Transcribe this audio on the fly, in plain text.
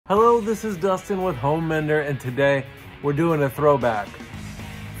Hello, this is Dustin with Home Mender, and today we're doing a throwback.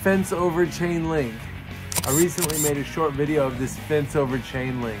 Fence over chain link. I recently made a short video of this fence over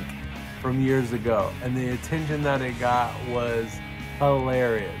chain link from years ago, and the attention that it got was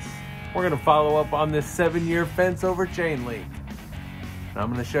hilarious. We're gonna follow up on this 7-year fence over chain link. And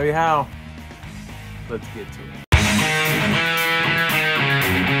I'm gonna show you how. Let's get to it.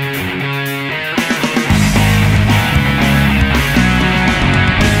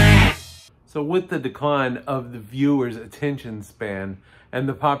 So with the decline of the viewers' attention span and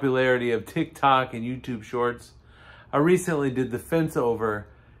the popularity of TikTok and YouTube Shorts, I recently did the fence over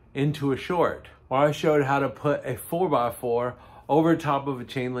into a short where I showed how to put a 4x4 over top of a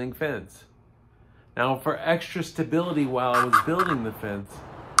chain link fence. Now for extra stability while I was building the fence,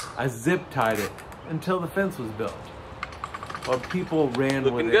 I zip tied it until the fence was built. Well, people ran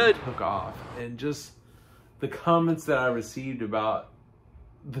with it and took off. And just the comments that I received about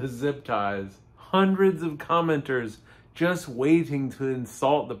the zip ties, hundreds of commenters just waiting to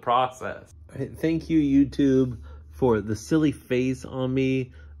insult the process. Thank you, YouTube, for the silly face on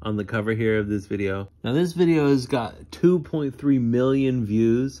me on the cover here of this video. Now this video has got 2.3 million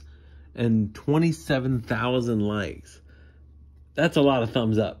views and 27,000 likes. That's a lot of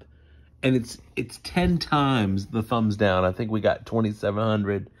thumbs up. And it's 10 times the thumbs down. I think we got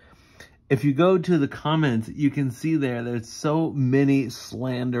 2,700. If you go to the comments, you can see there's so many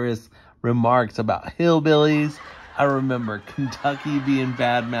slanderous remarks about hillbillies. I remember Kentucky being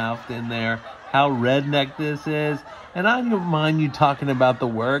bad-mouthed in there, how redneck this is. And I don't mind you talking about the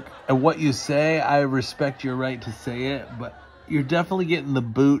work and what you say. I respect your right to say it, but you're definitely getting the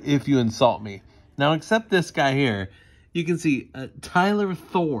boot if you insult me. Now, except this guy here, you can see Tyler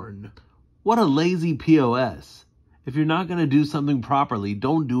Thorne. What a lazy POS. If you're not going to do something properly,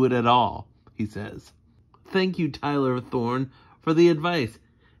 don't do it at all, he says. Thank you, Tyler Thorne, for the advice.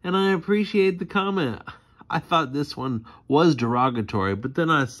 And I appreciate the comment. I thought this one was derogatory, but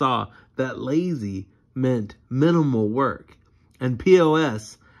then I saw that lazy meant minimal work. And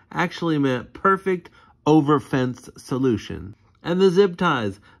POS actually meant perfect over-fence solution. And the zip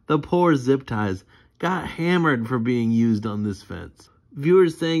ties, the poor zip ties, got hammered for being used on this fence.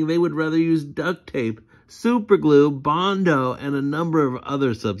 Viewers saying they would rather use duct tape, super glue, Bondo, and a number of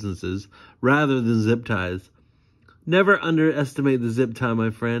other substances rather than zip ties. Never underestimate the zip tie,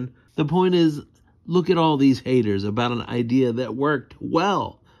 my friend. The point is, look at all these haters about an idea that worked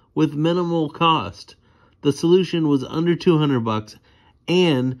well with minimal cost. The solution was under 200 bucks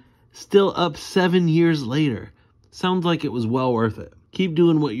and still up 7 years later. Sounds like it was well worth it. Keep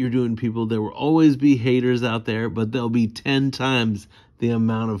doing what you're doing, people. There will always be haters out there, but there'll be 10 times the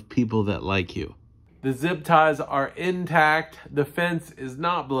amount of people that like you. The zip ties are intact, the fence is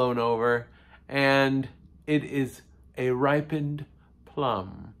not blown over, and it is a ripened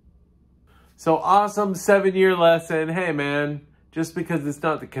plum. So awesome 7-year lesson. Hey man, just because it's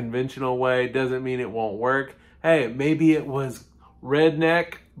not the conventional way doesn't mean it won't work. Hey, maybe it was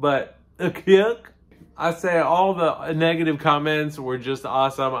redneck, but I say all the negative comments were just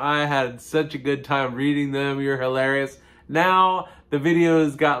awesome. I had such a good time reading them. You're hilarious. Now the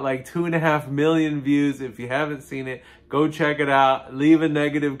video's got like 2.5 million views. If you haven't seen it, go check it out. Leave a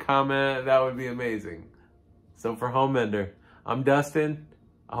negative comment. That would be amazing. So for Home Mender, I'm Dustin.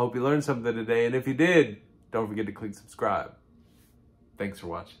 I hope you learned something today. And if you did, don't forget to click subscribe. Thanks for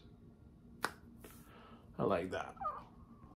watching. I like that.